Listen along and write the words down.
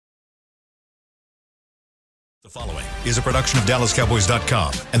The following is a production of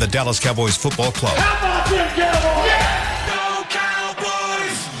DallasCowboys.com and the Dallas Cowboys Football Club. How about them Cowboys? Yeah! Go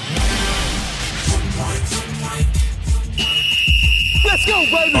Cowboys! Let's go,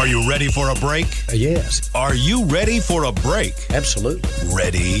 baby! Are you ready for a break? Yes. Are you ready for a break? Absolutely.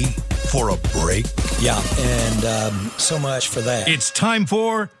 Ready for a break? Yeah, and so much for that. It's time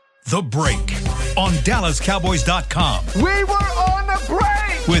for The Break on DallasCowboys.com. We were on the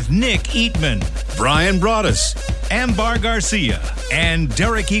break! With Nick Eatman, Brian Broaddus, Ambar Garcia, and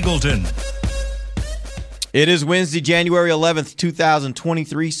Derek Eagleton. It is Wednesday, January 11th,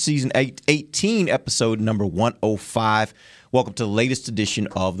 2023, season 18, episode number 105. Welcome to the latest edition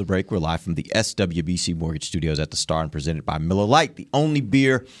of The Break. We're live from the SWBC Mortgage Studios at the Star and presented by Miller Lite. The only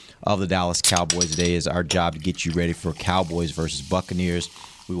beer of the Dallas Cowboys today is our job to get you ready for Cowboys versus Buccaneers.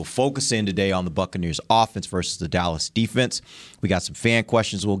 We will focus in today on the Buccaneers offense versus the Dallas defense. We got some fan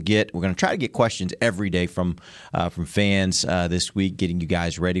questions we'll get. We're going to try to get questions every day from fans this week, getting you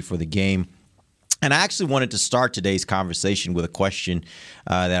guys ready for the game. And I actually wanted to start today's conversation with a question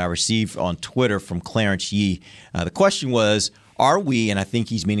that I received on Twitter from Clarence Yee. The question was, are we, and I think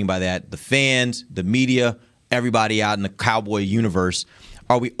he's meaning by that, the fans, the media, everybody out in the Cowboy universe,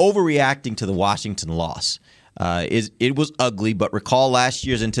 are we overreacting to the Washington loss? It was ugly, but recall last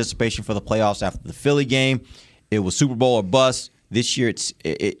year's anticipation for the playoffs after the Philly game. It was Super Bowl or bust. This year,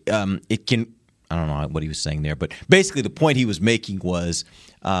 it can. I don't know what he was saying there, but basically the point he was making was,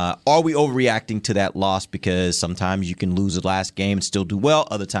 are we overreacting to that loss? Because sometimes you can lose the last game and still do well.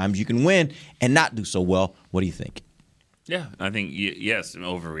 Other times you can win and not do so well. What do you think? Yeah, I think, yes, I'm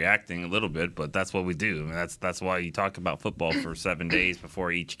overreacting a little bit, but that's what we do. I mean, that's why you talk about football for 7 days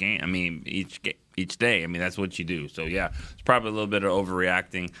before each game. I mean, each day. I mean, that's what you do. So, yeah, it's probably a little bit of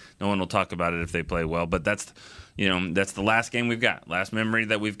overreacting. No one will talk about it if they play well, but that's the last game we've got, last memory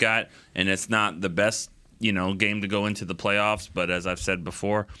that we've got, and it's not the best, game to go into the playoffs. But as I've said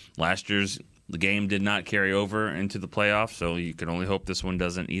before, last year's the game did not carry over into the playoffs, so you can only hope this one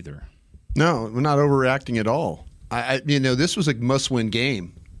doesn't either. No, we're not overreacting at all. This was a must-win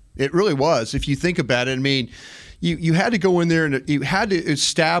game. It really was. If you think about it, I mean, you had to go in there and you had to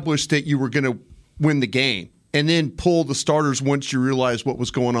establish that you were going to win the game and then pull the starters once you realized what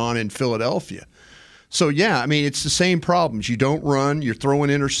was going on in Philadelphia. So, yeah, I mean, it's the same problems. You don't run. You're throwing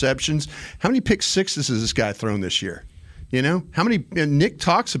interceptions. How many pick sixes has this guy thrown this year? How many – Nick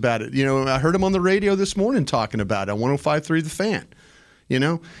talks about it. I heard him on the radio this morning talking about it on 105.3 The Fan.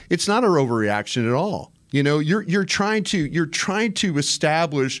 It's not an overreaction at all. You're trying to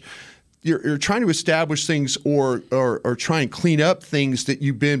establish things or try and clean up things that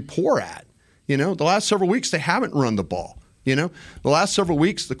you've been poor at. The last several weeks they haven't run the ball. The last several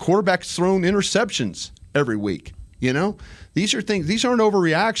weeks the quarterback's thrown interceptions every week. These are things. These aren't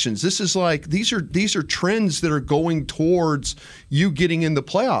overreactions. This is like these are trends that are going towards you getting in the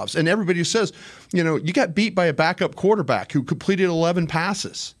playoffs. And everybody says, you got beat by a backup quarterback who completed 11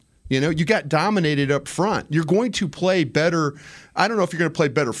 passes. You got dominated up front. You're going to play better. I don't know if you're going to play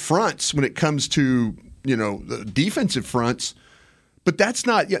better fronts when it comes to, the defensive fronts, but that's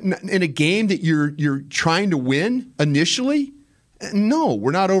not in a game that you're trying to win initially. No,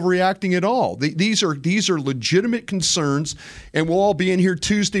 we're not overreacting at all. These are legitimate concerns, and we'll all be in here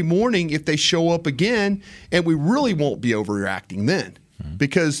Tuesday morning if they show up again, and we really won't be overreacting then.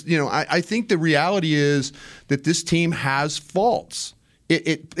 Because, I think the reality is that this team has faults.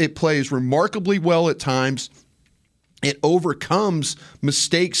 It plays remarkably well at times. It overcomes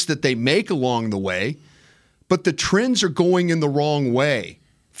mistakes that they make along the way, but the trends are going in the wrong way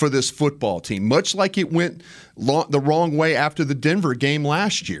for this football team, much like it went the wrong way after the Denver game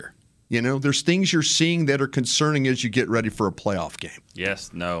last year. There's things you're seeing that are concerning as you get ready for a playoff game.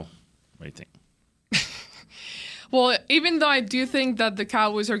 Yes, no. What do you think? Well, even though I do think that the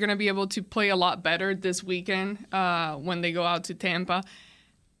Cowboys are going to be able to play a lot better this weekend when they go out to Tampa,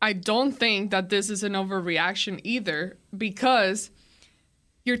 I don't think that this is an overreaction either, because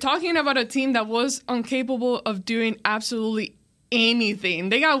you're talking about a team that was incapable of doing absolutely anything.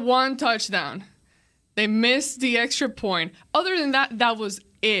 They got one touchdown. They missed the extra point. Other than that, that was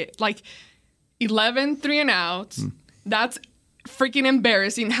it. Like 11 3-and-outs. That's freaking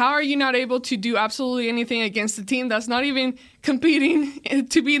embarrassing. How are you not able to do absolutely anything against a team that's not even competing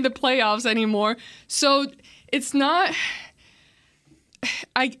to be in the playoffs anymore? So it's not.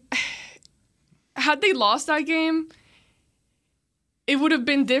 Had they lost that game, it would have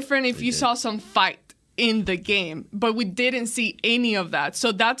been different if you saw some fight in the game, but we didn't see any of that.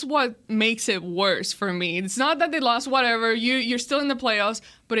 So that's what makes it worse for me. It's not that they lost, whatever. You're still in the playoffs,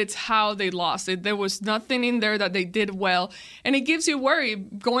 but it's how they lost it. There was nothing in there that they did well, and it gives you worry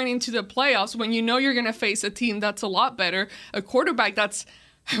going into the playoffs when you know you're going to face a team that's a lot better, a quarterback that's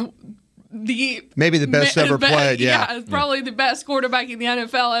maybe the best ever played. Yeah, it's probably the best quarterback in the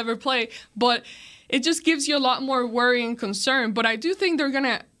NFL ever played. But it just gives you a lot more worry and concern. But I do think they're going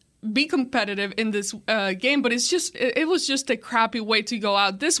to be competitive in this game, but it was just a crappy way to go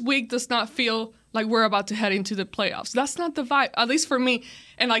out. This week does not feel like we're about to head into the playoffs. That's not the vibe, at least for me.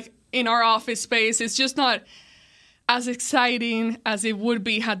 And like in our office space, it's just not as exciting as it would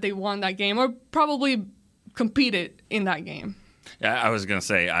be had they won that game or probably competed in that game. Yeah, I was gonna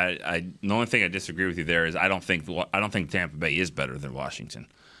say, the only thing I disagree with you there is I don't think Tampa Bay is better than Washington.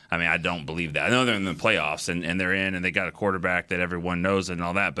 I mean, I don't believe that. I know they're in the playoffs and they're in and they got a quarterback that everyone knows and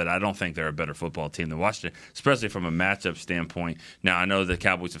all that, but I don't think they're a better football team than Washington, especially from a matchup standpoint. Now, I know the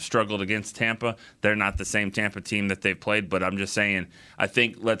Cowboys have struggled against Tampa. They're not the same Tampa team that they've played, but I'm just saying, I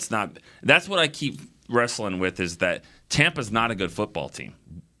think that's what I keep wrestling with is that Tampa's not a good football team.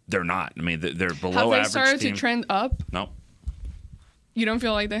 They're not. I mean, they're below average. Have they started team. To trend up? No. You don't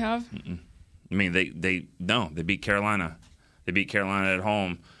feel like they have? Mm-mm. I mean, they beat Carolina. They beat Carolina at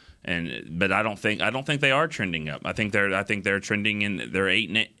home. But I don't think they are trending up. I think they're trending in. They're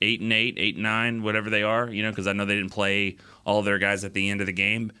 8-8, 8-9, whatever they are. You know, because I know they didn't play all their guys at the end of the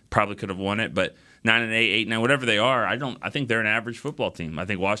game. Probably could have won it, but 9-8, 8-9, whatever they are. I think they're an average football team. I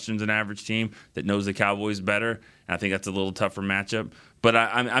think Washington's an average team that knows the Cowboys better. And I think that's a little tougher matchup. But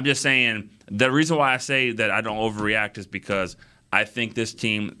I'm just saying the reason why I say that I don't overreact is because I think this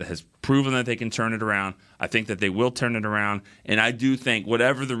team has proven that they can turn it around. I think that they will turn it around. And I do think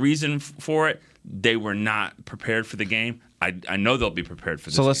whatever the reason for it, they were not prepared for the game. I know they'll be prepared for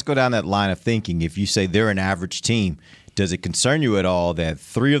this. So let's go down that line of thinking. If you say they're an average team, does it concern you at all that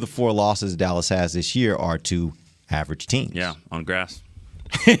 3 of the 4 losses Dallas has this year are to average teams? Yeah, on grass.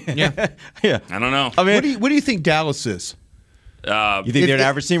 Yeah. I don't know. I mean, what do you think Dallas is? You think they're an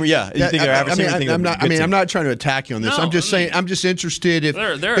average team? Yeah. You think they're average team? I'm not trying to attack you on this. No, I'm just saying. I'm just interested if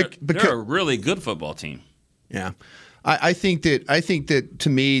they're a really good football team. Yeah, I think that to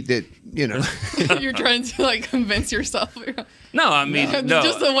me that You're trying to like convince yourself. No, I mean no.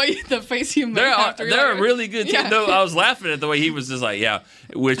 Just the way the face you make after. They're a really good team. Yeah. No, I was laughing at the way he was just like, yeah,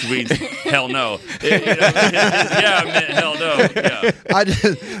 which means hell no. Yeah, I meant hell no. Yeah.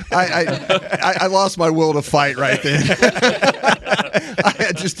 I lost my will to fight right then.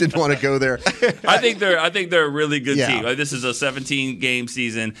 I just didn't want to go there. I think they're a really good Yeah. team. Like, this is a 17-game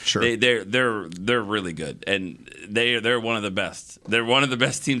season. Sure. They're really good, and they're one of the best. They're one of the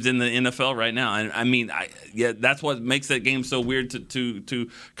best teams in the NFL right now. And I mean, that's what makes that game so weird to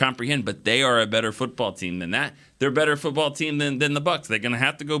comprehend. But they are a better football team than that. They're a better football team than the Bucs. They're going to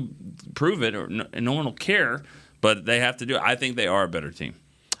have to go prove it, and no one will care. But they have to do it. I think they are a better team.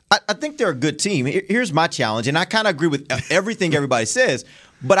 I think they're a good team. Here's my challenge, and I kind of agree with everything everybody says.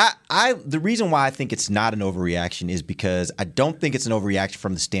 But the reason why I think it's not an overreaction is because I don't think it's an overreaction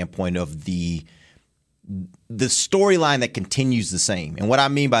from the standpoint of the storyline that continues the same. And what I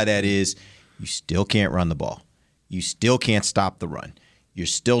mean by that is you still can't run the ball. You still can't stop the run. You're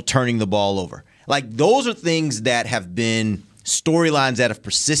still turning the ball over. Like, those are things that have been storylines that have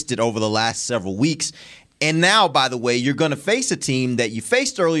persisted over the last several weeks. And now, by the way, you're going to face a team that you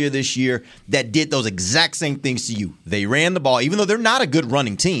faced earlier this year that did those exact same things to you. They ran the ball, even though they're not a good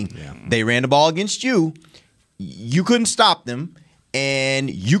running team. Yeah. They ran the ball against you. You couldn't stop them,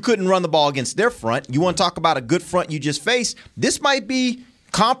 and you couldn't run the ball against their front. You want to talk about a good front you just faced? This might be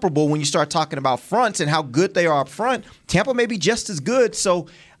comparable when you start talking about fronts and how good they are up front. Tampa may be just as good. So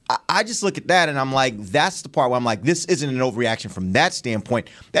I just look at that and I'm like, that's the part where I'm like, this isn't an overreaction from that standpoint.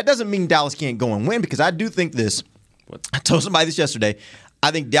 That doesn't mean Dallas can't go and win, because I do think this. I told somebody this yesterday.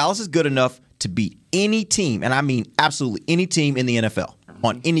 I think Dallas is good enough to beat any team, and I mean absolutely any team in the NFL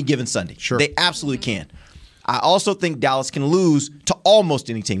on any given Sunday. Sure. They absolutely can. I also think Dallas can lose to almost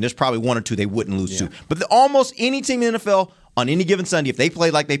any team. There's probably 1 or 2 they wouldn't lose to. But almost any team in the NFL on any given Sunday, if they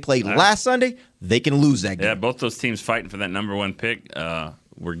play like they played last Sunday, they can lose that game. Yeah, both those teams fighting for that number 1 pick.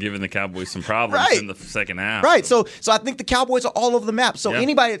 We're giving the Cowboys some problems in the second half. Right. So I think the Cowboys are all over the map. So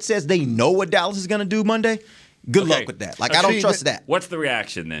anybody that says they know what Dallas is going to do Monday, good luck with that. Like, I don't trust that. What's the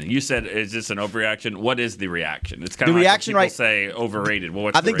reaction then? You said, is this an overreaction? What is the reaction? It's kind of the like reaction, when people say overrated. Well,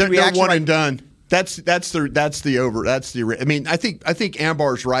 what's I think the they're one and done. That's the over. That's the. I mean, I think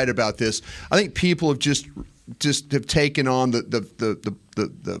Ambar's right about this. I think people have just have taken on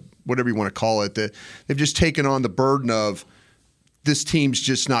the whatever you want to call it. They've just taken on the burden of this team's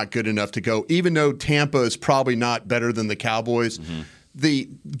just not good enough to go. Even though Tampa is probably not better than the Cowboys, the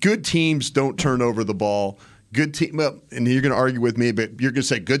good teams don't turn over the ball. Good team, well, and you're going to argue with me, but you're going to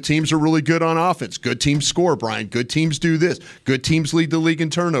say good teams are really good on offense. Good teams score, Brian. Good teams do this. Good teams lead the league in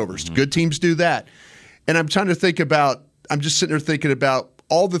turnovers. Good teams do that. And I'm trying to think about, I'm just sitting there thinking about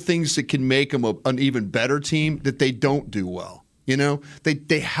all the things that can make them an even better team that they don't do well. You know,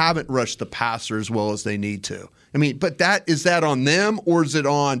 they haven't rushed the passer as well as they need to. I mean, but is that on them or is it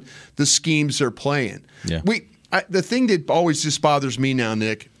on the schemes they're playing? Yeah. The thing that always just bothers me now,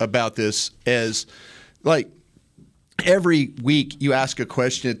 Nick, about this is like every week you ask a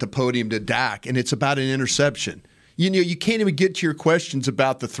question at the podium to Dak and it's about an interception. You know, you can't even get to your questions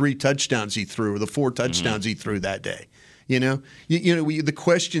about the 3 touchdowns he threw or the 4 touchdowns he threw that day. You know, the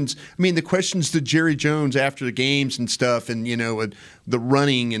questions. I mean, the questions to Jerry Jones after the games and stuff, and the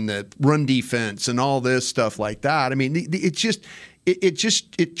running and the run defense and all this stuff like that. I mean,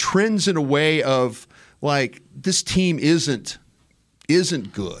 it trends in a way of like this team isn't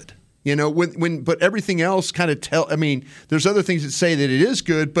good. You know, but everything else kind of I mean, there's other things that say that it is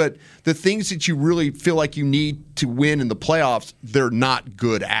good, but the things that you really feel like you need to win in the playoffs, they're not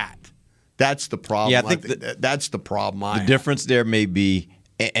good at. That's the problem. Yeah, I think that's the problem. The difference there may be,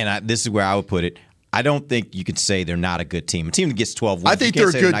 and this is where I would put it, I don't think you could say they're not a good team. A team that gets 12 wins. I think they're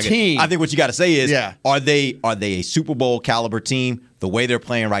a good team. I think what you got to say is, are they a Super Bowl caliber team? The way they're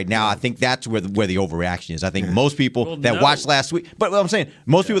playing right now, I think that's where the overreaction is. I think most people watched last week, but what I'm saying,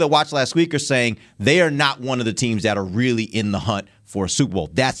 most people that watched last week are saying they are not one of the teams that are really in the hunt for a Super Bowl.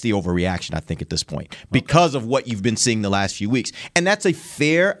 That's the overreaction, I think, at this point, because of what you've been seeing the last few weeks. And that's I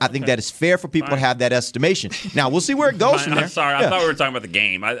think that is fair for people to have that estimation. Now, we'll see where it goes from there. I'm sorry. I thought we were talking about the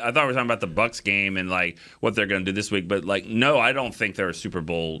game. I thought we were talking about the Bucs game and, like, what they're going to do this week. But, like, no, I don't think they're a Super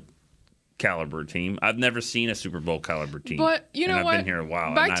Bowl caliber team. I've never seen a Super Bowl caliber team. But you know what? I've been here a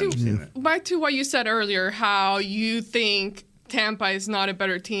while. Back to what you said earlier, how you think Tampa is not a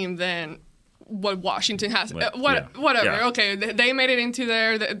better team than what Washington has. Whatever. Yeah. Okay, they made it into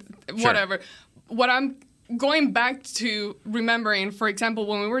there. Whatever. Sure. What I'm going back to remembering, for example,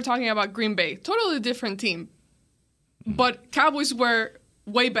 when we were talking about Green Bay, totally different team. But Cowboys were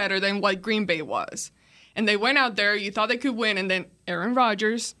way better than what Green Bay was. And they went out there, you thought they could win, and then Aaron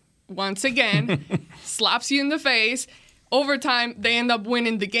Rodgers, once again, slaps you in the face. Overtime, they end up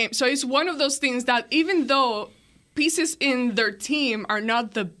winning the game. So it's one of those things that even though pieces in their team are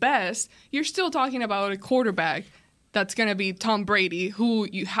not the best, you're still talking about a quarterback that's going to be Tom Brady, who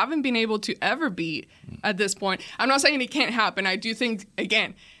you haven't been able to ever beat at this point. I'm not saying it can't happen. I do think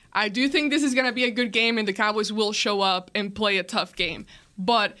this is going to be a good game and the Cowboys will show up and play a tough game.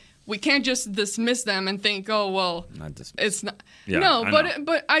 But we can't just dismiss them and think, oh, well, it's not. Yeah, no,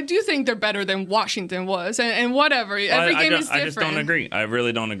 but I do think they're better than Washington was, and whatever. Every game is different. I just don't agree. I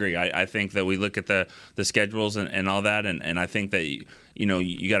really don't agree. I think that we look at the schedules and all that, and I think that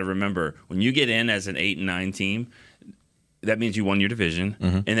you got to remember when you get in as an 8-9 team, that means you won your division,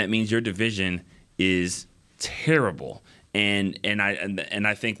 and that means your division is terrible. And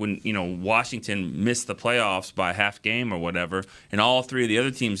I think when Washington missed the playoffs by half game or whatever, and all 3 of the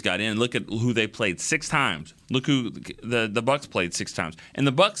other teams got in. Look at who they played 6 times. Look who the Bucs played 6 times, and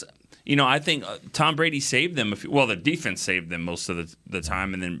the Bucs. I think Tom Brady saved them. The defense saved them most of the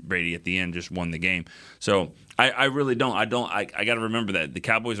time, and then Brady at the end just won the game. So I really don't. I got to remember that the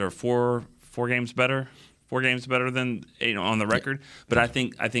Cowboys are four games better. 4 games better than on the record, but I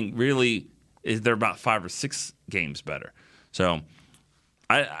think really they're about 5 or 6 games better. So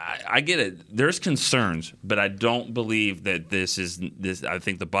I get it. There's concerns, but I don't believe that this. I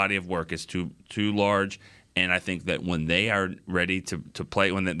think the body of work is too large, and I think that when they are ready to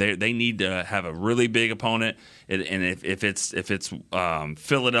play, when they need to have a really big opponent, and if it's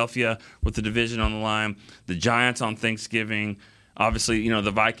Philadelphia with the division on the line, the Giants on Thanksgiving. Obviously,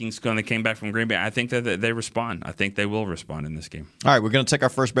 the Vikings came back from Green Bay. I think that they respond. I think they will respond in this game. All right, we're going to take our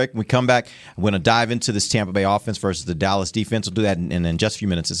first break. When we come back, we're going to dive into this Tampa Bay offense versus the Dallas defense. We'll do that in just a few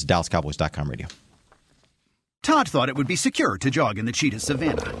minutes. This is DallasCowboys.com radio. Todd thought it would be secure to jog in the cheetah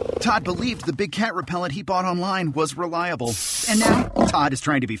savanna. Todd believed the big cat repellent he bought online was reliable. And now, Todd is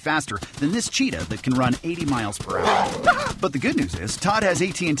trying to be faster than this cheetah that can run 80 miles per hour. But the good news is, Todd has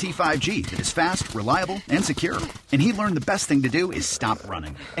AT&T 5G that is fast, reliable, and secure. And he learned the best thing to do is stop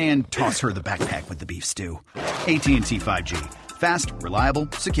running and toss her the backpack with the beef stew. AT&T 5G. Fast, reliable,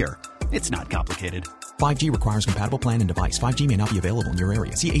 secure. It's not complicated. 5G requires compatible plan and device. 5G may not be available in your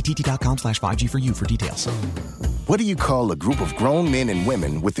area. See att.com/5G for you for details. What do you call a group of grown men and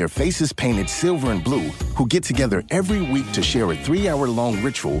women with their faces painted silver and blue who get together every week to share a 3-hour-long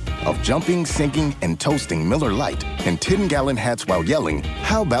ritual of jumping, singing, and toasting Miller Lite in 10-gallon hats while yelling,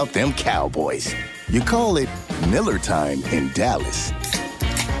 "How about them Cowboys?" You call it Miller Time in Dallas.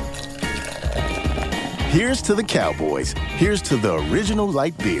 Here's to the Cowboys. Here's to the original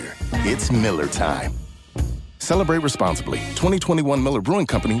light beer. It's Miller Time. Celebrate responsibly. 2021 Miller Brewing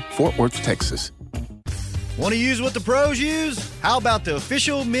Company, Fort Worth, Texas. Want to use what the pros use? How about the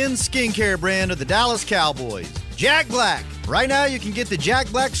official men's skincare brand of the Dallas Cowboys, Jack Black. Right now you can get the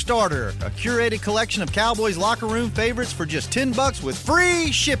Jack Black Starter, a curated collection of Cowboys locker room favorites for just $10 with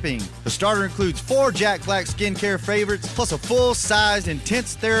free shipping. The starter includes 4 Jack Black skincare favorites plus a full-sized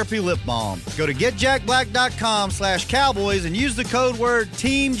intense therapy lip balm. Go to getjackblack.com/cowboys and use the code word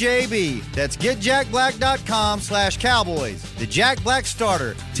TEAMJB. That's getjackblack.com/cowboys. The Jack Black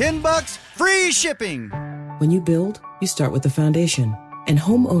Starter, $10, free shipping. When you build, you start with the foundation. And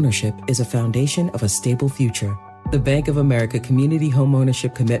home ownership is a foundation of a stable future. The Bank of America Community Home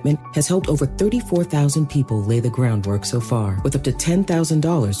Ownership Commitment has helped over 34,000 people lay the groundwork so far, with up to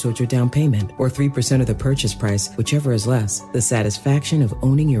 $10,000 towards your down payment or 3% of the purchase price, whichever is less. The satisfaction of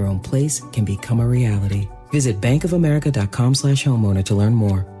owning your own place can become a reality. Visit bankofamerica.com/homeowner to learn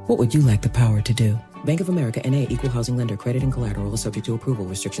more. What would you like the power to do? Bank of America NA, Equal Housing Lender. Credit and collateral is subject to approval.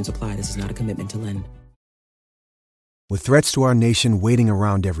 Restrictions apply. This is not a commitment to lend. With threats to our nation waiting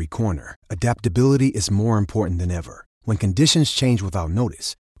around every corner, adaptability is more important than ever. When conditions change without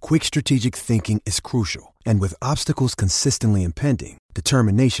notice, quick strategic thinking is crucial. And with obstacles consistently impending,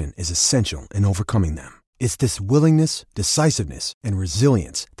 determination is essential in overcoming them. It's this willingness, decisiveness, and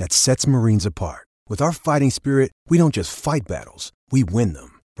resilience that sets Marines apart. With our fighting spirit, we don't just fight battles, we win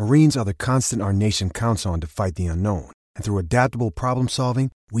them. Marines are the constant our nation counts on to fight the unknown. And through adaptable problem solving,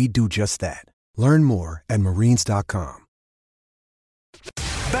 we do just that. Learn more at Marines.com.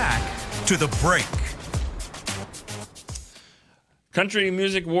 Back to the break. Country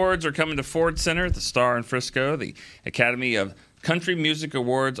Music Awards are coming to Ford Center at the Star in Frisco. The Academy of Country Music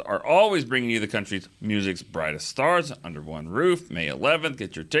Awards are always bringing you the country music's brightest stars under one roof. May 11th.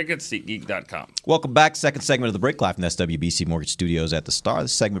 Get your tickets, SeatGeek.com. Welcome back. Second segment of the break, live from the SWBC Mortgage Studios at the Star.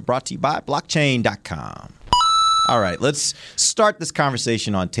 This segment brought to you by Blockchain.com. All right, let's start this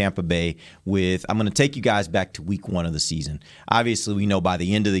conversation on Tampa Bay with, I'm going to take you guys back to week 1 of the season. Obviously, we know by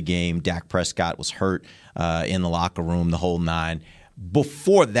the end of the game, Dak Prescott was hurt in the locker room, the whole 9.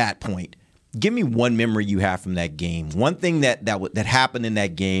 Before that point, give me one memory you have from that game. One thing that happened in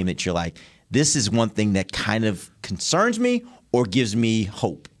that game that you're like, this is one thing that kind of concerns me or gives me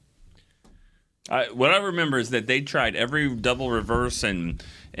hope. What I remember is that they tried every double reverse and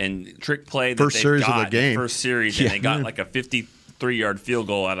trick play that first they series got of the game. First series, and they got like a 53-yard field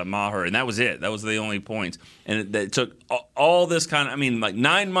goal out of Maher, and that was it. That was the only points. And it took all this like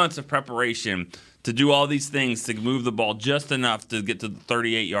 9 months of preparation to do all these things to move the ball just enough to get to the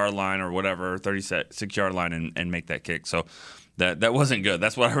 38-yard line or whatever, 36-yard line and make that kick. So that wasn't good.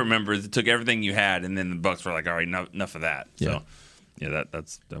 That's what I remember. Is it took everything you had, and then the Bucs were like, all right, enough of that. Yeah. So. Yeah,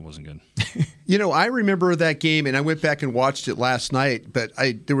 that wasn't good. I remember that game, and I went back and watched it last night, but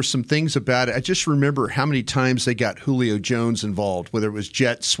there were some things about it. I just remember how many times they got Julio Jones involved, whether it was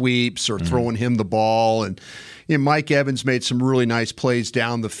jet sweeps or throwing him the ball. And Mike Evans made some really nice plays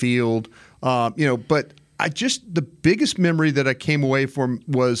down the field. But the biggest memory that I came away from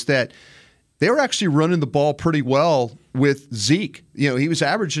was that they were actually running the ball pretty well with Zeke. He was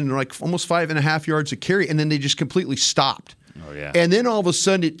averaging like almost 5.5 yards a carry, and then they just completely stopped. Oh, yeah. And then all of a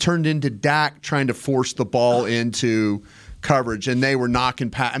sudden it turned into Dak trying to force the ball into coverage, and they were knocking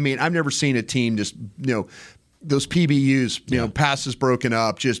past. I mean, I've never seen a team just, those PBUs, passes broken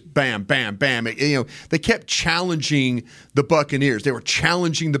up, just bam, bam, bam. They kept challenging the Buccaneers. They were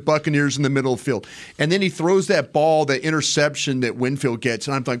challenging the Buccaneers in the middle of the field. And then he throws that ball, the interception that Winfield gets,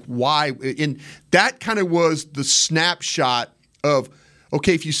 and I'm like, why? And that kind of was the snapshot of,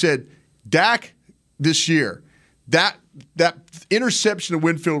 okay, if you said Dak this year, that interception of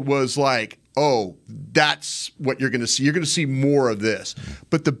Winfield was like, oh, that's what you're going to see. You're going to see more of this.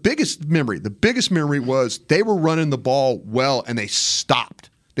 But the biggest memory was they were running the ball well, and they stopped.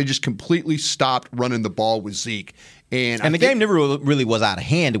 They just completely stopped running the ball with Zeke. And the game never really was out of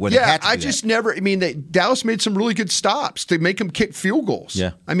hand where they had to do that. Dallas made some really good stops to make them kick field goals.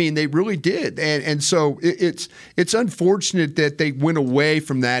 Yeah. I mean, they really did. And so it's unfortunate that they went away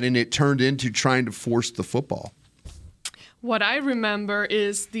from that and it turned into trying to force the football. What I remember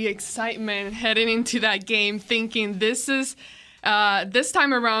is the excitement heading into that game, thinking this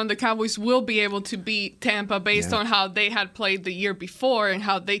time around the Cowboys will be able to beat Tampa based on how they had played the year before and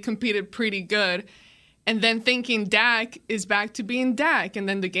how they competed pretty good. and then thinking Dak is back to being Dak, and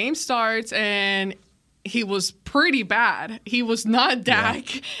then the game starts and he was pretty bad. He was not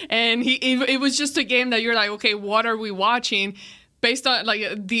Dak, and it was just a game that you're like, okay, what are we watching? Based on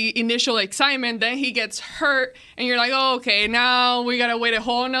like the initial excitement, then he gets hurt, and you're like, oh, okay, now we gotta wait a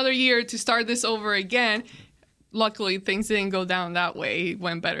whole another year to start this over again. Luckily, things didn't go down that way. It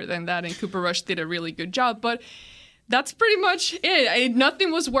went better than that, and Cooper Rush did a really good job. But that's pretty much it.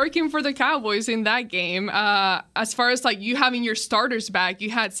 Nothing was working for the Cowboys in that game. As far as like you having your starters back,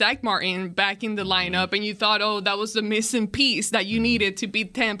 you had Zach Martin back in the lineup, and you thought, oh, that was the missing piece that you needed to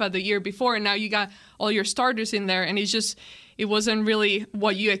beat Tampa the year before, and now you got all your starters in there, and it wasn't really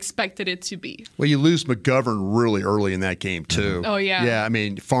what you expected it to be. Well, you lose McGovern really early in that game too. Oh yeah. Yeah, I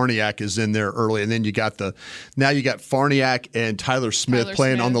mean Farniak is in there early, and then you got Farniak and Tyler Smith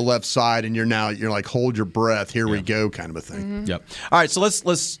playing on the left side, and you're like, hold your breath, here we go, kind of a thing. Mm-hmm. Yep. All right, so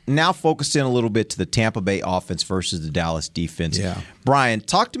let's now focus in a little bit to the Tampa Bay offense versus the Dallas defense. Yeah. Brian,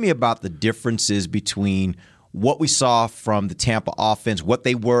 talk to me about the differences between what we saw from the Tampa offense, what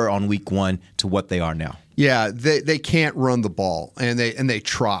they were on week 1 to what they are now. Yeah, they can't run the ball, and they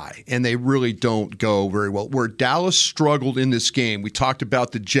try, and they really don't go very well. Where Dallas struggled in this game, we talked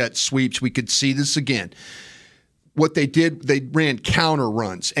about the jet sweeps. We could see this again. What they did, they ran counter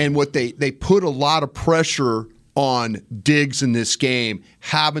runs, and what they put a lot of pressure on Diggs in this game,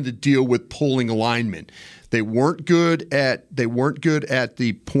 having to deal with pulling alignment. They weren't good at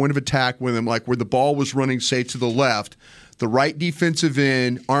the point of attack when them, like where the ball was running, say, to the left. The right defensive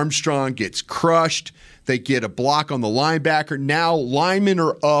end, Armstrong, gets crushed. They get a block on the linebacker. Now linemen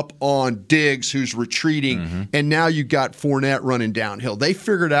are up on Diggs, who's retreating, and now you got Fournette running downhill. They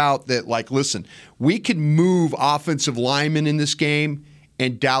figured out that, like, listen, we can move offensive linemen in this game,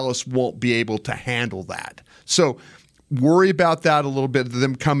 and Dallas won't be able to handle that. So worry about that a little bit,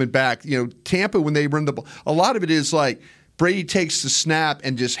 them coming back. You know, Tampa, when they run the ball, a lot of it is like Brady takes the snap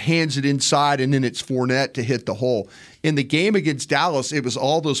and just hands it inside, and then it's Fournette to hit the hole. In the game against Dallas, it was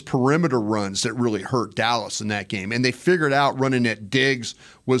all those perimeter runs that really hurt Dallas in that game, and they figured out running at Diggs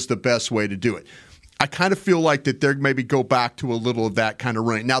was the best way to do it. I kind of feel like that they're maybe go back to a little of that kind of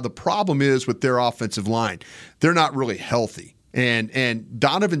running. Now, the problem is with their offensive line, they're not really healthy. And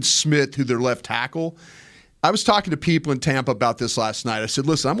Donovan Smith, who their left tackle, I was talking to people in Tampa about this last night. I said,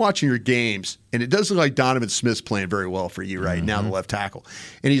 listen, I'm watching your games, and it doesn't look like Donovan Smith's playing very well for you right now, the left tackle.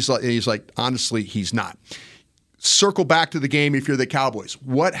 And he's like, honestly, he's not. Circle back to the game if you're the Cowboys.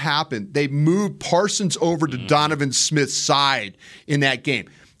 What happened? They moved Parsons over to Donovan Smith's side in that game.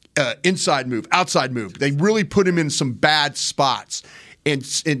 Inside move, outside move. They really put him in some bad spots. And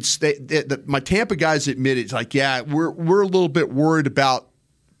my Tampa guys admitted, it's like, yeah, we're a little bit worried about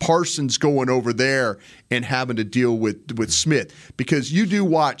Parsons going over there and having to deal with Smith, because you do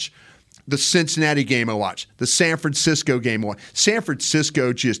watch the Cincinnati game I watched, the San Francisco game I watched. San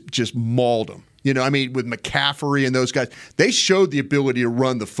Francisco just mauled them. You know, I mean, with McCaffrey and those guys, they showed the ability to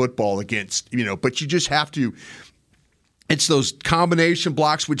run the football against, but you just have to. It's those combination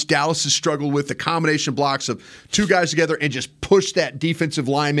blocks, which Dallas has struggled with, the combination blocks of two guys together and just push that defensive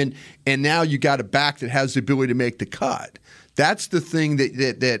lineman, and now you got a back that has the ability to make the cut. That's the thing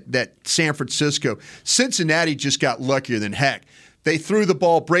that San Francisco. Cincinnati just got luckier than heck. They threw the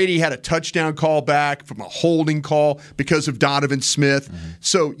ball. Brady had a touchdown call back from a holding call because of Donovan Smith.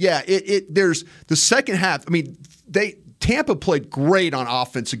 So, yeah, there's the second half. I mean, Tampa played great on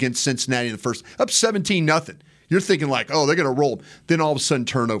offense against Cincinnati in the first, up 17-0. You're thinking like, oh, they're going to roll them. Then all of a sudden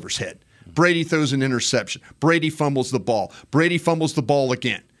turnovers hit. Brady throws an interception. Brady fumbles the ball. Brady fumbles the ball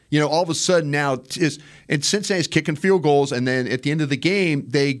again. All of a sudden now and Cincinnati's kicking field goals, and then at the end of the game,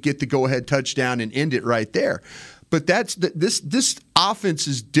 they get the go-ahead touchdown and end it right there. But this offense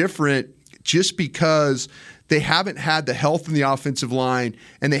is different just because they haven't had the health in the offensive line,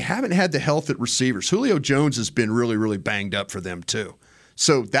 and they haven't had the health at receivers. Julio Jones has been really, really banged up for them too.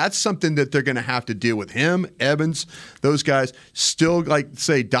 So that's something that they're going to have to deal with. Him, Evans, those guys. Still,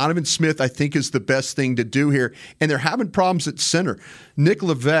 Donovan Smith, I think, is the best thing to do here. And they're having problems at center. Nick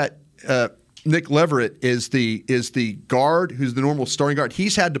Leverett is the guard, who's the normal starting guard.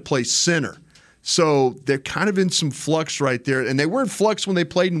 He's had to play center. So they're kind of in some flux right there. And they were in flux when they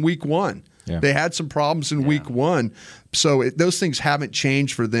played in week 1. Yeah. They had some problems in week 1. So those things haven't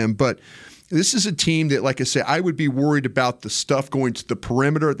changed for them. But this is a team that, like I say, I would be worried about the stuff going to the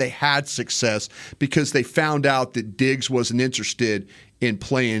perimeter. They had success because they found out that Diggs wasn't interested in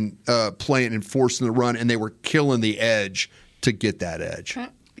playing and forcing the run, and they were killing the edge to get that edge.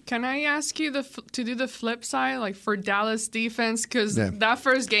 Can I ask you to do the flip side, like for Dallas defense? Because that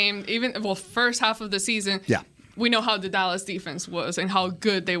first game, first half of the season, we know how the Dallas defense was and how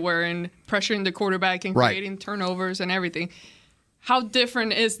good they were in pressuring the quarterback and Right. creating turnovers and everything. How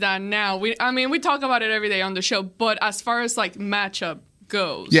different is that now? We talk about it every day on the show, but as far as like matchup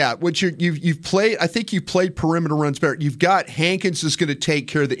goes, Yeah, what you've played. I think you've played perimeter runs better. You've got Hankins is going to take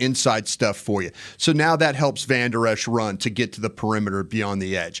care of the inside stuff for you. So now that helps Van Der Esch run to get to the perimeter beyond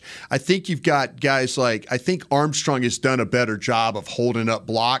the edge. I think you've got guys like I think Armstrong has done a better job of holding up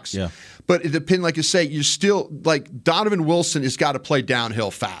blocks. Yeah. But it depends, like you say, you're still like Donovan Wilson has got to play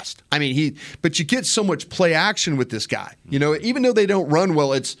downhill fast. I mean, but you get so much play action with this guy. You know, even though they don't run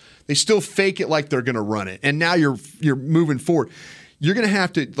well, they still fake it like they're going to run it. And now you're moving forward. You're going to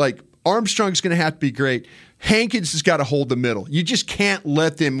have to Armstrong's going to have to be great. Hankins has got to hold the middle. You just can't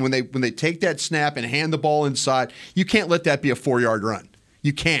let them when they take that snap and hand the ball inside. You can't let that be a 4-yard run.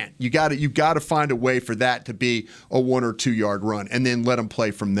 You can't. You got to find a way for that to be a 1 or 2 yard run, and then let them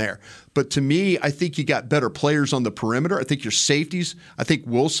play from there. But to me, I think you got better players on the perimeter. I think your safeties. I think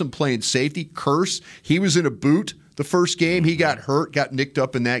Wilson playing safety. Curse. He was in a boot the first game. He got hurt, got nicked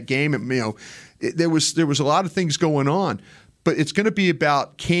up in that game, and there was a lot of things going on. But it's going to be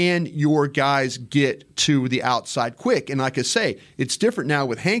about, can your guys get to the outside quick? And like I say, it's different now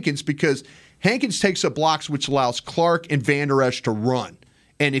with Hankins because Hankins takes up blocks, which allows Clark and Van Der Esch to run.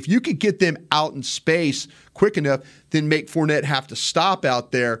 And if you could get them out in space quick enough, then make Fournette have to stop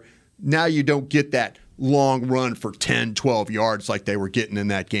out there. Now you don't get that long run for 10, 12 yards like they were getting in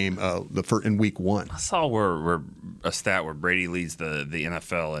that game in week 1. I saw where a stat where Brady leads the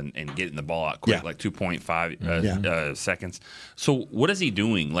NFL and getting the ball out quick, Yeah. like 2.5 seconds. So what is he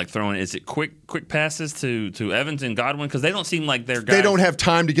doing? Like throwing? Is it quick passes to Evans and Godwin? Because they don't seem like they're guys. They don't have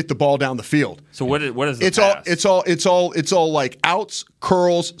time to get the ball down the field. So what is the It's pass? all like outs,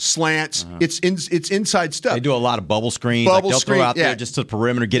 curls, slants. It's inside stuff. They do a lot of bubble screens. Bubble they'll screen, throw out yeah. there just to the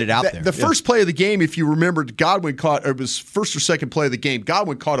perimeter, get it out there. The first play of the game, if you remember, Godwin caught, it was first or second play of the game,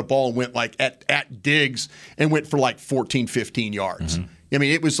 Godwin caught a ball and went like at Diggs and went for like 14, 15 yards. I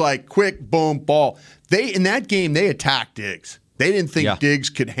mean, it was like quick, boom, ball. In that game, they attacked Diggs. They didn't think Diggs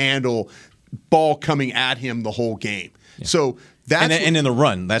could handle ball coming at him the whole game. So that's and in the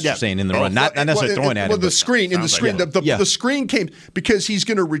run, that's what you're saying, in the run, not necessarily throwing at him. Well, the but- screen, the screen came because he's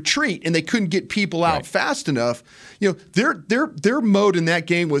going to retreat, and they couldn't get people out fast enough. You know, their mode in that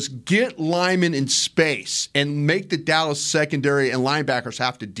game was get Lyman in space and make the Dallas secondary and linebackers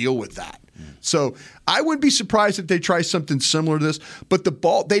have to deal with that. So I wouldn't be surprised if they try something similar to this. But the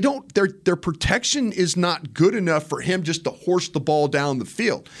ball, their protection is not good enough for him just to horse the ball down the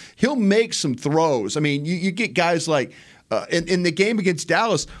field. He'll make some throws. I mean, you get guys like in the game against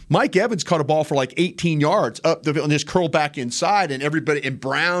Dallas, Mike Evans caught a ball for like 18 yards up the field and just curled back inside, and everybody and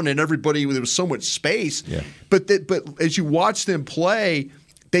Brown and everybody, there was so much space. Yeah. But as you watch them play,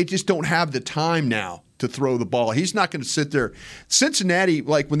 they just don't have the time now to throw the ball. He's not going to sit there. Cincinnati,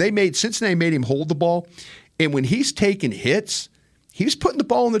 like when Cincinnati made him hold the ball, and when he's taking hits, he was putting the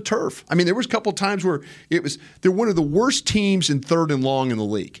ball on the turf. I mean, there was a couple of times where they're one of the worst teams in 3rd and long in the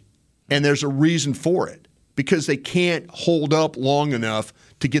league, and there's a reason for it because they can't hold up long enough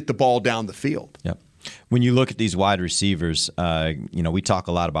to get the ball down the field. Yep. When you look at these wide receivers, we talk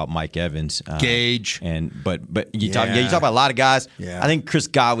a lot about Mike Evans, Gage, but you talk about a lot of guys. Yeah. I think Chris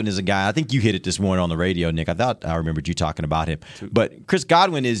Godwin is a guy. I think you hit it this morning on the radio, Nick. I thought I remembered you talking about him. But Chris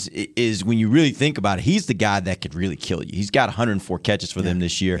Godwin is when you really think about it, he's the guy that could really kill you. He's got 104 catches for them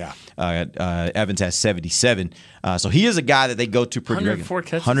this year. Yeah. Evans has 77. So he is a guy that they go to pretty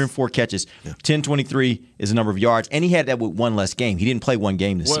regularly. 104 catches. 1023 is the number of yards, and he had that with one less game. He didn't play one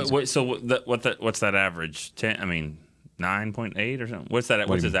game this season. So what's that average? 9.8 or something. What's that?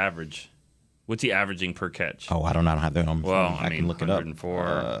 What's his average? What's he averaging per catch? Oh, I don't know. I don't have that on. Well, I can look it up.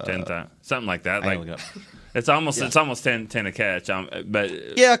 104, 10, something like that. I can look it up. It's almost 10 a catch.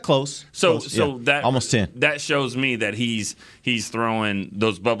 But yeah, close. So Close, that almost 10. That shows me that he's throwing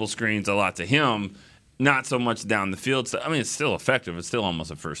those bubble screens a lot to him, not so much down the field. So, I mean, it's still effective. It's still almost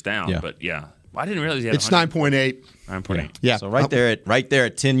a first down. Yeah. But yeah, I didn't realize he had It's 9.8. 9.8. Yeah. So right there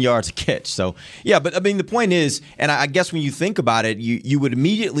at 10 yards a catch. So yeah, but I mean the point is, and I guess when you think about it, you would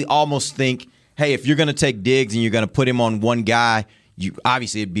immediately almost think, hey, if you're going to take Diggs and you're going to put him on one guy,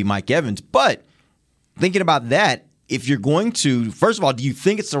 obviously it'd be Mike Evans. But thinking about that, if you're going to, first of all, do you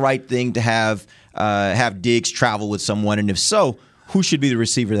think it's the right thing to have Diggs travel with someone, and if so, who should be the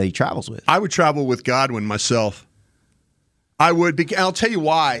receiver that he travels with? I would travel with Godwin myself. I would. I'll tell you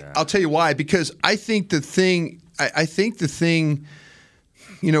why. Yeah. I'll tell you why. Because I think the thing,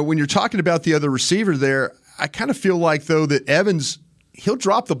 when you're talking about the other receiver there, I kind of feel like, though, that Evans, he'll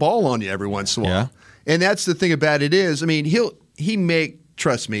drop the ball on you every once in a while. Yeah. And that's the thing about it is, I mean, he make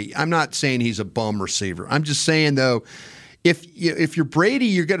trust me, I'm not saying he's a bum receiver. I'm just saying, though, if you're Brady,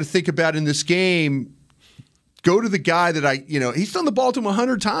 you're going to think about in this game, go to the guy that he's done the ball to him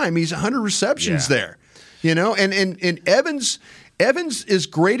 100 times. He's 100 receptions there, and Evans, as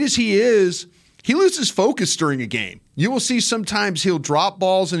great as he is, he loses focus during a game. You will see sometimes he'll drop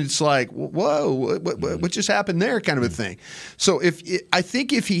balls and it's like, whoa, what just happened there, kind of a thing. So if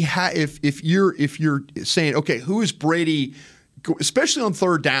you're saying, okay, who is Brady, especially on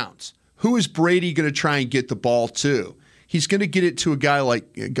third downs, who is Brady going to try and get the ball to? He's going to get it to a guy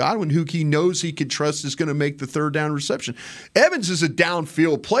like Godwin, who he knows he can trust is going to make the third down reception. Evans is a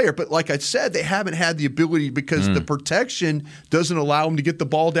downfield player, but like I said, they haven't had the ability because the protection doesn't allow him to get the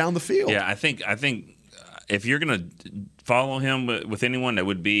ball down the field. Yeah, I think if you're going to follow him with anyone, it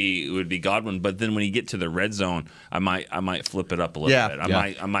would be Godwin. But then when you get to the red zone, I might flip it up a little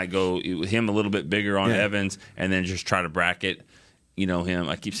bit. I might go him a little bit bigger on Evans, and then just try to bracket. Him.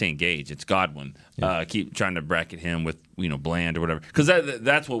 I keep saying Gage. It's Godwin. Keep trying to bracket him with Bland or whatever. Because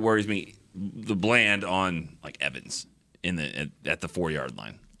that's what worries me. The Bland on like Evans at the 4-yard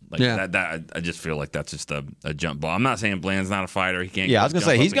line. That I just feel like that's just a jump ball. I'm not saying Bland's not a fighter. He can't. Yeah, I was gonna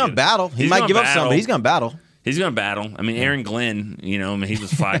say he's gonna battle. He might give up some, but he's gonna battle. He's going to battle. I mean, Aaron Glenn, he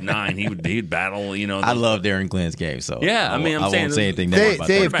was 5'9". He'd battle. I loved Aaron Glenn's game. So yeah, I'm saying, won't say anything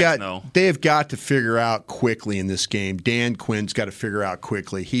negative about that. They have got to figure out quickly in this game. Dan Quinn's got to figure out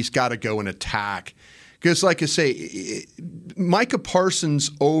quickly. He's got to go and attack. Because, like I say, Micah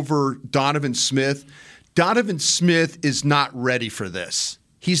Parsons over Donovan Smith. Donovan Smith is not ready for this.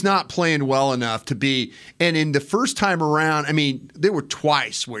 He's not playing well enough to be. And in the first time around, I mean, there were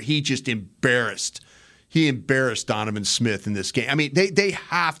twice where he just embarrassed. He embarrassed Donovan Smith in this game. I mean, they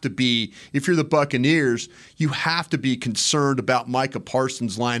have to be, if you're the Buccaneers, you have to be concerned about Micah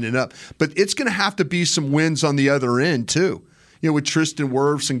Parsons lining up. But it's going to have to be some wins on the other end, too. With Tristan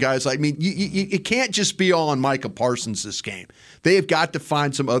Wirfs and guys like, it can't just be all on Micah Parsons this game. They have got to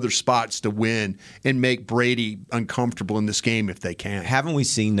find some other spots to win and make Brady uncomfortable in this game if they can. Haven't we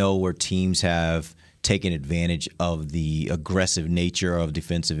seen, though, where teams have taken advantage of the aggressive nature of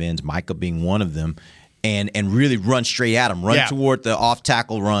defensive ends, Micah being one of them, and really run straight at him, toward the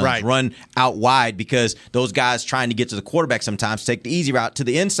off-tackle runs, run out wide, because those guys trying to get to the quarterback sometimes take the easy route to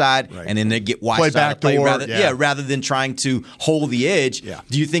the inside, and then they get wide side play rather than trying to hold the edge. Yeah.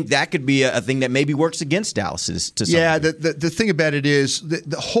 Do you think that could be a thing that maybe works against Dallas? The thing about it is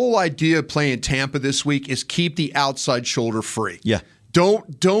the whole idea of playing Tampa this week is keep the outside shoulder free. Yeah.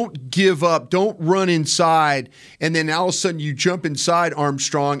 Don't give up. Don't run inside, and then all of a sudden you jump inside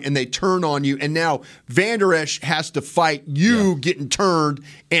Armstrong, and they turn on you, and now Vander Esch has to fight you getting turned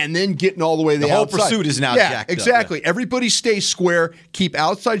and then getting all the way to the outside. The whole pursuit is now jacked up. Exactly. Everybody stay square. Keep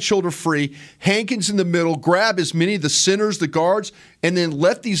outside shoulder free. Hankins in the middle. Grab as many of the centers, the guards, and then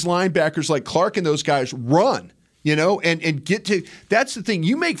let these linebackers like Clark and those guys run, and get to – that's the thing.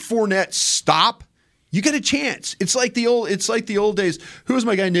 You make Fournette stop – you get a chance. It's like the old days. Who was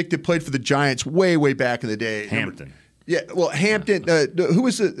my guy, Nick, that played for the Giants way back in the day? Hampton. Hampton. Who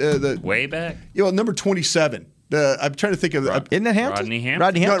was the way back? Number 27. I'm trying to think of. Isn't that Hampton? Rodney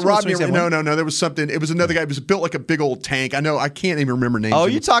Hampton. No. There was something. It was another guy. He was built like a big old tank. I know. I can't even remember names. Oh,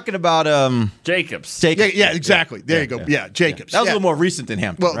 you're talking about Jacobs. Yeah, exactly. There you go. Yeah, Jacobs. That was a little more recent than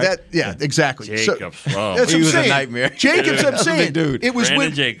Hampton. Well, right? Exactly. Jacobs. That's he was a nightmare. Jacobs. I'm saying, dude. It was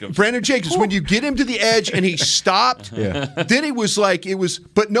Brandon Jacobs. When you get him to the edge and he stopped, then it was like it was.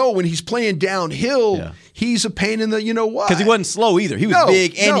 But no, when he's playing downhill. He's a pain in the what. Because he wasn't slow either. He was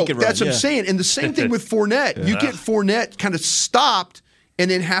big and he could run. That's what I'm saying. And the same thing with Fournette. You get Fournette kind of stopped and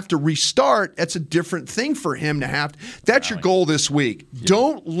then have to restart. That's a different thing for him to have. That's your goal this week. Yeah.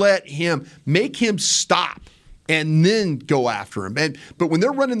 Don't let him – make him stop and then go after him. But when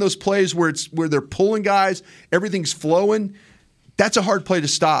they're running those plays where they're pulling guys, everything's flowing – that's a hard play to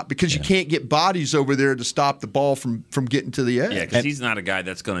stop because you can't get bodies over there to stop the ball from getting to the edge. Yeah, because he's not a guy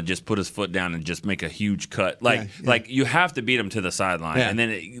that's going to just put his foot down and just make a huge cut. Like you have to beat him to the sideline, and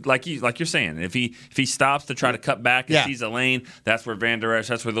then like you're saying, if he stops to try to cut back and sees a lane, that's where Vander Esch,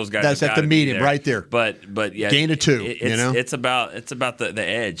 that's where those guys have to meet him right there. But gain of two. It's about the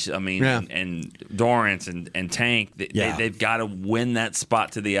edge. I mean, and Dorrance and Tank, they've got to win that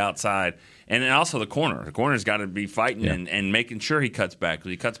spot to the outside. And then also the corner. The corner's got to be fighting and making sure he cuts back.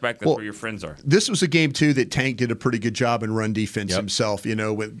 Because he cuts back, that's where your friends are. This was a game, too, that Tank did a pretty good job in run defense himself.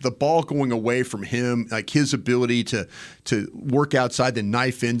 With the ball going away from him, like his ability to work outside, the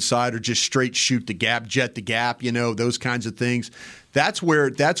knife inside, or just straight shoot the gap, jet the gap, those kinds of things. That's where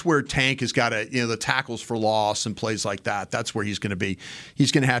Tank has got to, the tackles for loss and plays like that. That's where he's going to be.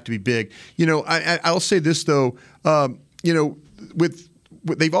 He's going to have to be big. I'll say this, though, with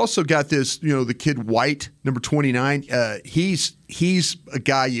they've also got this, the kid White, number 29. He's a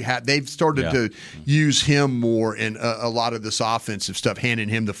guy they've started to use him more in a lot of this offensive stuff, handing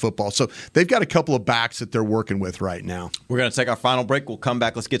him the football. So they've got a couple of backs that they're working with right now. We're going to take our final break. We'll come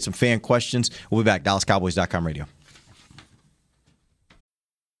back. Let's get some fan questions. We'll be back. DallasCowboys.com radio.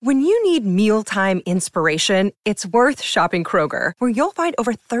 When you need mealtime inspiration, it's worth shopping Kroger, where you'll find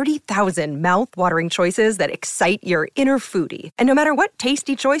over 30,000 mouth-watering choices that excite your inner foodie. And no matter what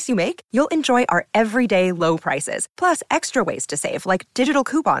tasty choice you make, you'll enjoy our everyday low prices, plus extra ways to save, like digital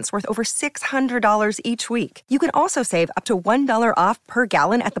coupons worth over $600 each week. You can also save up to $1 off per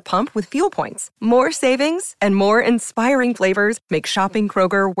gallon at the pump with fuel points. More savings and more inspiring flavors make shopping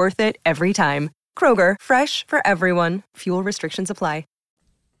Kroger worth it every time. Kroger, fresh for everyone. Fuel restrictions apply.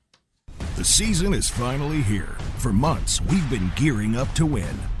 The season is finally here. For months, we've been gearing up to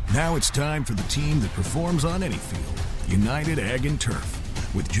win. Now it's time for the team that performs on any field. United Ag and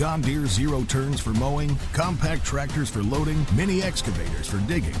Turf. With John Deere Zero Turns for mowing, compact tractors for loading, mini excavators for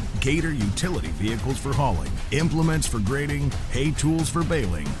digging, Gator utility vehicles for hauling, implements for grading, hay tools for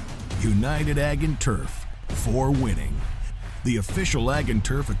baling. United Ag and Turf. For winning. The official Ag and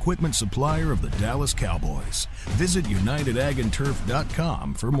Turf equipment supplier of the Dallas Cowboys. Visit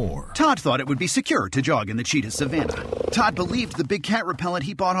UnitedAgAndTurf.com for more. Todd thought it would be secure to jog in the cheetah savanna. Todd believed the big cat repellent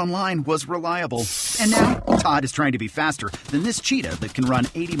he bought online was reliable. And now, Todd is trying to be faster than this cheetah that can run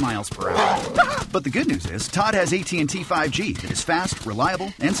 80 miles per hour. But the good news is, Todd has AT&T 5G that is fast,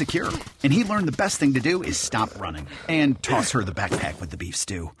 reliable, and secure. And he learned the best thing to do is stop running and toss her the backpack with the beef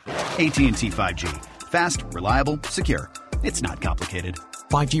stew. AT&T 5G. Fast, reliable, secure. It's not complicated.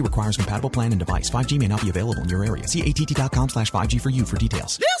 5G requires compatible plan and device. 5G may not be available in your area. See att.com/5G for you for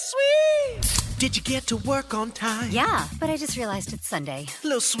details. This week! Did you get to work on time? Yeah, but I just realized it's Sunday.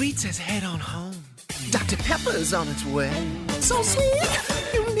 Little Sweet says head on home. Dr. Pepper's on its way. So sweet,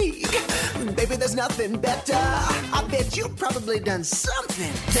 unique. Baby, there's nothing better. I bet you've probably done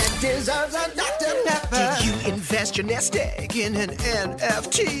something that deserves a Dr. Pepper. Did you invest your nest egg in an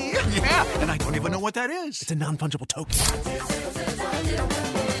NFT? Yeah, and I don't even know what that is. It's a non-fungible token.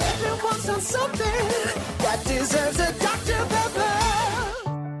 Everyone's done something that deserves a Dr. Pepper.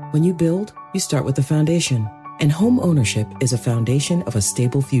 When you build, you start with the foundation. And home ownership is a foundation of a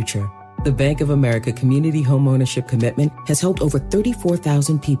stable future. The Bank of America Community Homeownership Commitment has helped over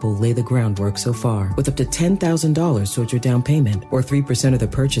 34,000 people lay the groundwork so far, with up to $10,000 towards your down payment or 3% of the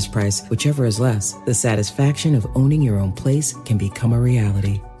purchase price, whichever is less. The satisfaction of owning your own place can become a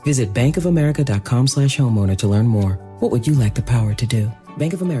reality. Visit bankofamerica.com/homeowner to learn more. What would you like the power to do?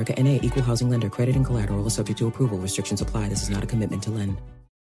 Bank of America N.A. Equal Housing Lender. Credit and collateral is subject to approval. Restrictions apply. This is not a commitment to lend.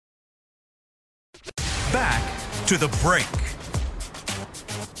 Back to the break.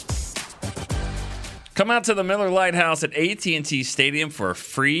 Come out to the Miller Lite House at AT&T Stadium for a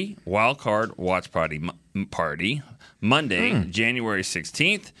free wild card watch party Monday, January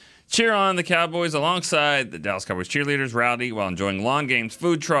 16th. Cheer on the Cowboys alongside the Dallas Cowboys cheerleaders, rowdy, while enjoying lawn games,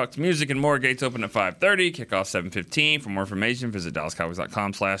 food trucks, music, and more. Gates open at 5:30, kickoff 7:15. For more information, visit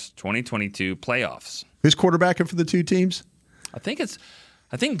DallasCowboys.com/2022 playoffs. Who's quarterbacking for the two teams? I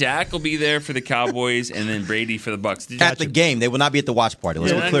think Dak will be there for the Cowboys and then Brady for the Bucks. At the game. They will not be at the watch party.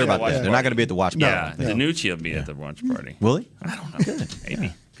 Let's be clear about that. They're not going to be at the watch party. Yeah, Danucci will be at the watch party. Will he? I don't know. Good.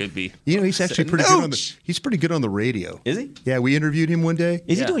 Maybe. Could be. He's actually pretty good he's pretty good on the radio. Is he? Yeah, we interviewed him one day.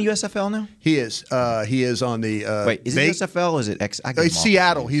 Is he doing USFL now? He is. He is on the Wait, is it USFL or is it X? It's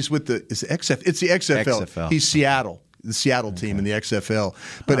Seattle. He's with the it's the XFL. He's Seattle. The Seattle team in the XFL.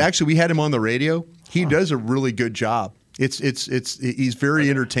 But actually we had him on the radio. He does a really good job. He's very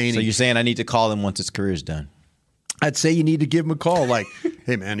entertaining. So you're saying I need to call him once his career's done? I'd say you need to give him a call. Like,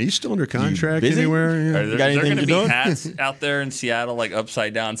 hey man, are you still under contract anywhere? Yeah. Are there going to be hats out there in Seattle, like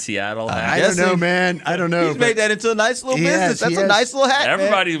upside down Seattle hats? I don't know, man. I don't know. He's made that into a nice little business. That's a nice little hat.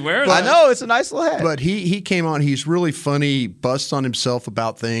 Everybody's wearing it. I know it's a nice little hat. But he came on. He's really funny. Busts on himself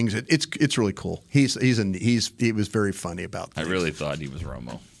about things. It's really cool. He was very funny about things. I really thought he was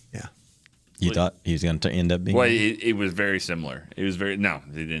Romo. You thought he was going to end up being? Well, it was very similar. It was they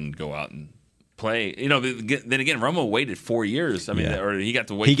didn't go out and play. You know, then again, Romo waited 4 years. I mean, or he got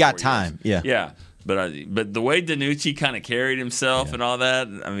to wait. He got time. Years. Yeah. But the way Danucci kind of carried himself and all that,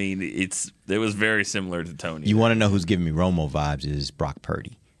 I mean, it was very similar to Tony. You want to know who's giving me Romo vibes is Brock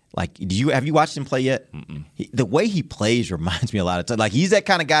Purdy. Like, have you watched him play yet? The way he plays reminds me a lot of times. Like, he's that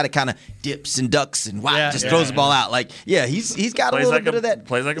kind of guy that kind of dips and ducks and throws the ball out. Like, he's got a little bit of that.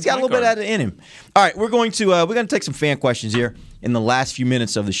 Plays like he's got a little bit of that in him. All right, we're going to take some fan questions here in the last few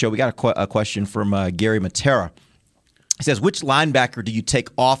minutes of the show. We got a question from Gary Matera. He says, which linebacker do you take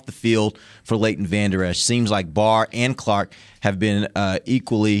off the field for Leighton Vander Esch? Seems like Barr and Clark have been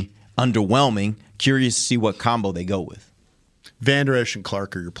equally underwhelming. Curious to see what combo they go with. Vander Esch and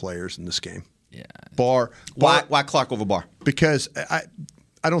Clark are your players in this game. Yeah. Barr. Why Clark over Barr? Because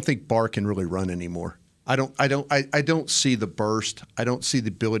I don't think Barr can really run anymore. I don't see the burst. I don't see the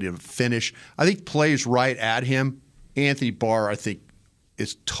ability to finish. I think plays right at him. Anthony Barr, I think,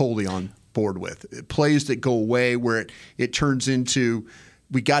 is totally on board with plays that go away where it turns into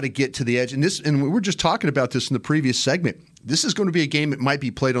we got to get to the edge. And we were just talking about this in the previous segment. This is going to be a game that might be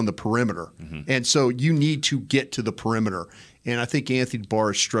played on the perimeter, and so you need to get to the perimeter. And I think Anthony Barr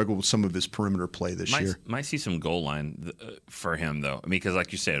has struggled with some of his perimeter play this year. Might see some goal line for him, though. I mean, because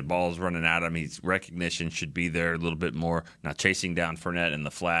like you said, ball's running at him. His recognition should be there a little bit more. Now, chasing down Fournette in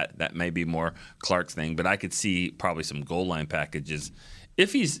the flat, that may be more Clark's thing. But I could see probably some goal line packages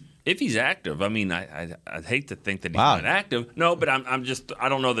if he's active. I mean, I'd hate to think that he's not active. No, but I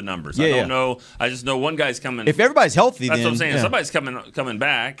don't know the numbers. I don't know. I just know one guy's coming. If everybody's healthy, that's then, what I'm saying. Yeah. Somebody's coming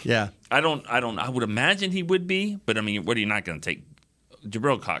back. Yeah. I would imagine he would be, but I mean, what are you not going to take?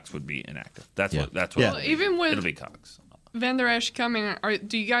 Jabril Cox would be inactive. That's what. Well, even with it'll be Cox. Vander Esch coming,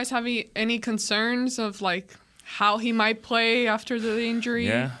 do you guys have any concerns of like how he might play after the injury?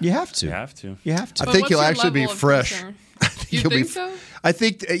 Yeah, you have to. I think he'll actually be fresh. You think so? I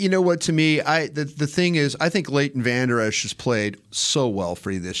think you know what. To me, the thing is, I think Leighton Vander Esch has played so well for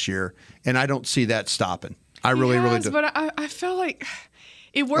you this year, and I don't see that stopping. I really do. But I feel like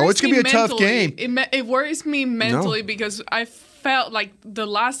it worries me. It's going to be a tough game. It worries me mentally because I felt like the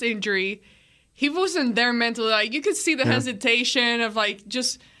last injury, he wasn't there mentally. Like you could see the hesitation of like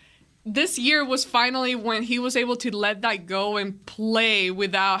just. This year was finally when he was able to let that go and play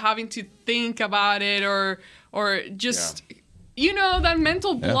without having to think about it or just that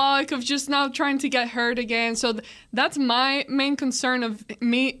mental block of just now trying to get hurt again. So that's my main concern of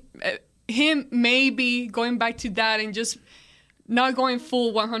him maybe going back to that and just not going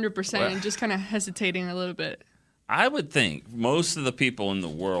full 100% and just kind of hesitating a little bit. I would think most of the people in the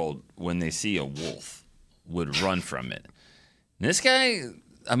world, when they see a wolf, would run from it. This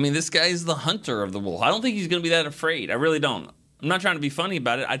guy's the hunter of the wolf. I don't think he's going to be that afraid. I really don't. I'm not trying to be funny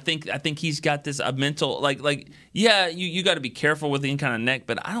about it. I think he's got this mental you got to be careful with any kind of neck,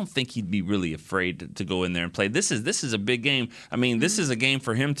 but I don't think he'd be really afraid to go in there and play. This is a big game. I mean, this is a game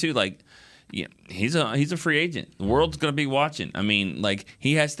for him too. Like, yeah, he's a free agent. The world's going to be watching. I mean, like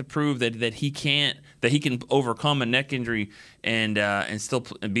he has to prove that he can overcome a neck injury and still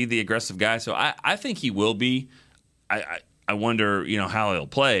be the aggressive guy. So I think he will be. I wonder, how he'll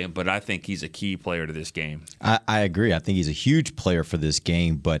play, but I think he's a key player to this game. I agree. I think he's a huge player for this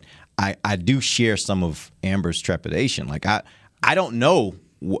game, but I do share some of Amber's trepidation. Like I don't know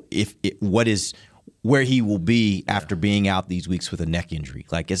where he will be after being out these weeks with a neck injury.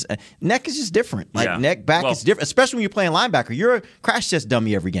 Like neck is just different. Like neck back is different, especially when you're playing linebacker. You're a crash test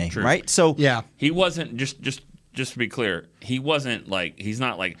dummy every game, right? So he wasn't just to be clear. He wasn't he's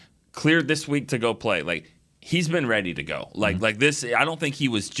not cleared this week to go play. Like he's been ready to go. Like this, I don't think he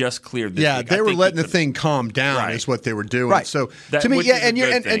was just cleared this week. They were letting the thing calm down is what they were doing. Right. So to me,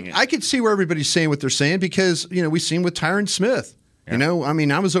 and I could see where everybody's saying what they're saying because, we've seen with Tyron Smith. Yeah.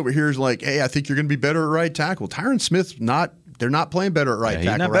 I was over here like, hey, I think you're going to be better at right tackle. Tyron Smith's not. They're not playing better at right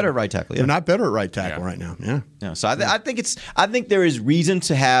tackle. He's not better at right tackle. They're not better at right tackle right now. Yeah. So I think there is reason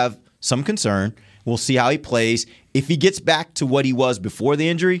to have some concern. We'll see how he plays. If he gets back to what he was before the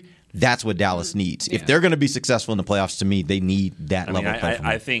injury, that's what Dallas needs. If they're going to be successful in the playoffs, to me, they need that level of play from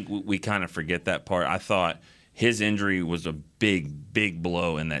him. I think we kind of forget that part. I thought his injury was a big, big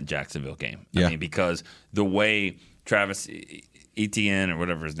blow in that Jacksonville game. Yeah. I mean, because the way Travis Etienne or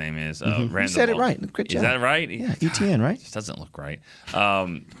whatever his name is ran you said it right. Good job. Is that right? Yeah, Etienne, right? It doesn't look right.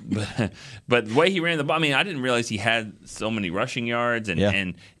 But the way he ran the ball, I mean, I didn't realize he had so many rushing yards,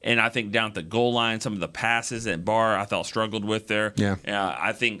 and I think down at the goal line, some of the passes that Barr I thought struggled with there. Yeah,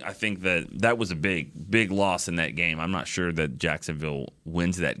 I think that was a big loss in that game. I'm not sure that Jacksonville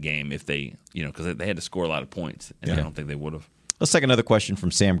wins that game if they because they had to score a lot of points, and I don't think they would have. Let's take another question from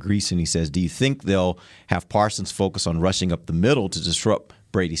Sam Greason. He says, do you think they'll have Parsons focus on rushing up the middle to disrupt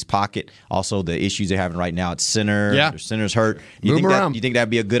Brady's pocket? Also, the issues they're having right now at center. Yeah. Their center's hurt. Move them around. You think that'd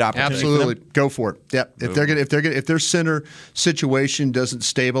be a good opportunity Absolutely. for them? Go for it. Yep. If their center situation doesn't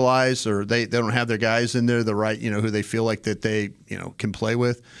stabilize or they don't have their guys in there, the right, who they feel like that they, can play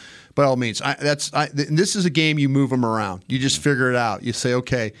with, by all means. This is a game you move them around. You just figure it out. You say,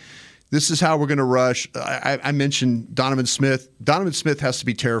 okay, this is how we're going to rush. I mentioned Donovan Smith. Donovan Smith has to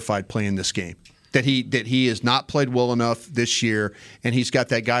be terrified playing this game. That he has not played well enough this year, and he's got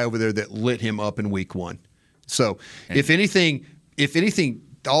that guy over there that lit him up in week one. So if anything,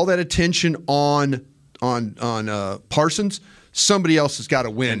 all that attention on Parsons, somebody else has got to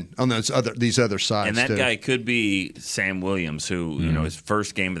win on these other sides. And that too. guy could be Sam Williams, who his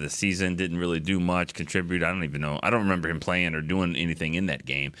first game of the season didn't really do much, contribute. I don't even know. I don't remember him playing or doing anything in that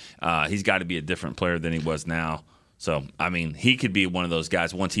game. He's got to be a different player than he was now. So, I mean, he could be one of those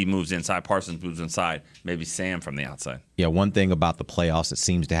guys. Once he moves inside, Parsons moves inside, maybe Sam from the outside. Yeah, one thing about the playoffs that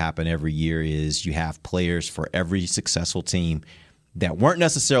seems to happen every year is you have players for every successful team that weren't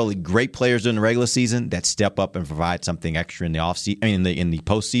necessarily great players during the regular season that step up and provide something extra in the in the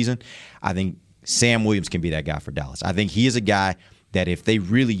postseason. I think Sam Williams can be that guy for Dallas. I think he is a guy that if they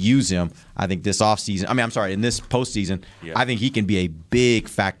really use him, I think this offseason, in this postseason, I think he can be a big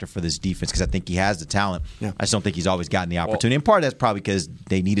factor for this defense because I think he has the talent. Yeah. I just don't think he's always gotten the opportunity. And part of that's probably because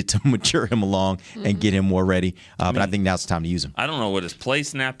they needed to mature him along and get him more ready. But I think now's the time to use him. I don't know what his play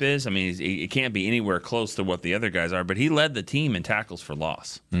snap is. I mean, it can't be anywhere close to what the other guys are, but he led the team in tackles for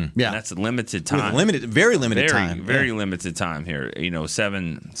loss. Yeah. And that's a limited time. Very limited time. Very limited time here.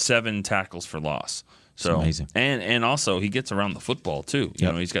 7 tackles for loss. So amazing. And also he gets around the football too.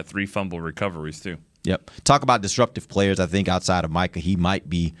 You know, he's got 3 fumble recoveries too. Yep. Talk about disruptive players. I think outside of Micah, he might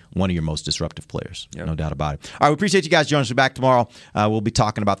be one of your most disruptive players. Yep. No doubt about it. All right, we appreciate you guys joining us back tomorrow. We'll be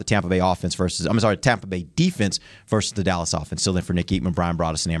talking about the Tampa Bay defense versus the Dallas offense. Still in for Nick Eatman, Brian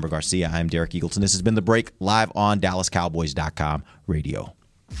Broaddus, and Amber Garcia. I'm Derek Eagleton. This has been The Break live on DallasCowboys.com radio.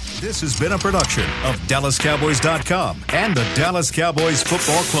 This has been a production of DallasCowboys.com and the Dallas Cowboys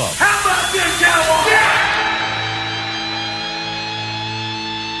Football Club. How about this, Cowboys? Yeah!